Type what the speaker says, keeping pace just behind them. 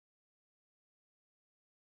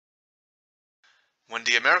When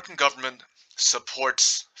the American government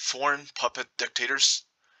supports foreign puppet dictators,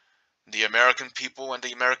 the American people and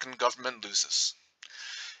the American government loses.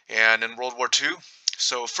 And in World War II,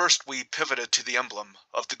 so first we pivoted to the emblem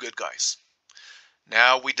of the good guys.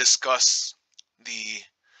 Now we discuss the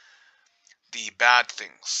bad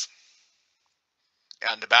things.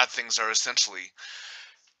 And the bad things are essentially,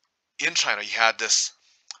 in China, you had this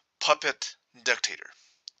puppet dictator,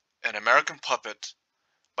 an American puppet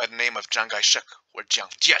by the name of Chiang Kai Shek, or Jiang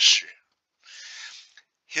Jieshi.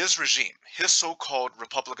 His regime, his so-called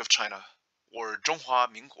Republic of China, or Zhonghua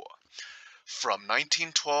Minguo, from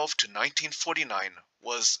 1912 to 1949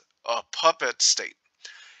 was a puppet state.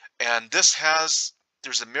 And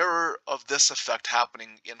there's a mirror of this effect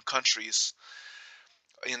happening in countries,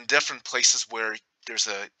 in different places where there's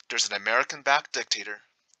an American-backed dictator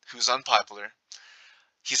who's unpopular.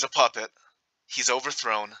 He's a puppet. He's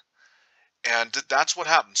overthrown. And that's what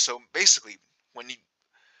happens. So basically, when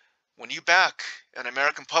you back an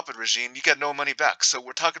American puppet regime, you get no money back. So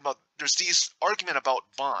we're talking about, there's these argument about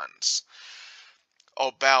bonds,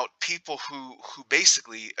 about people who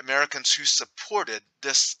basically, Americans who supported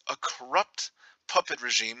a corrupt puppet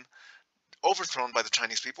regime overthrown by the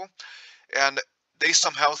Chinese people, and they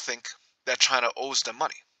somehow think that China owes them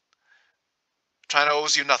money. China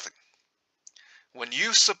owes you nothing. When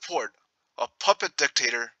you support a puppet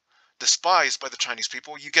dictator despised by the Chinese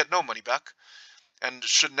people, you get no money back and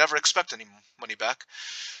should never expect any money back.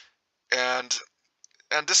 And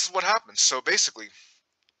this is what happens. So basically,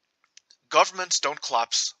 governments don't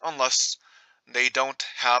collapse unless they don't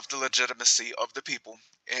have the legitimacy of the people.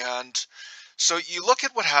 And so you look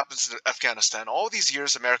at what happens in Afghanistan. All these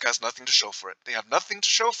years, America has nothing to show for it. They have nothing to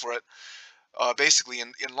show for it, basically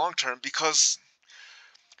in long term, because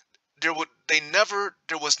there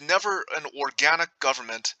was never an organic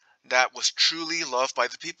government that was truly loved by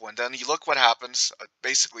the people. And then you look what happens.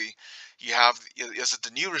 Basically, you have, is it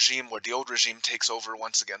the new regime or the old regime takes over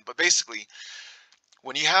once again? But basically,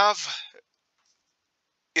 when you have,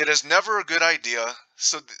 it is never a good idea.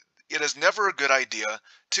 It is never a good idea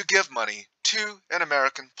to give money to an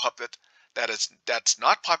American puppet that's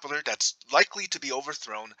not popular, that's likely to be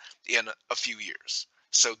overthrown in a few years.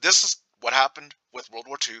 So this is what happened with World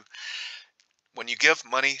War II. When you give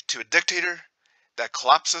money to a dictator that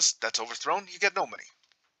collapses, that's overthrown, you get no money.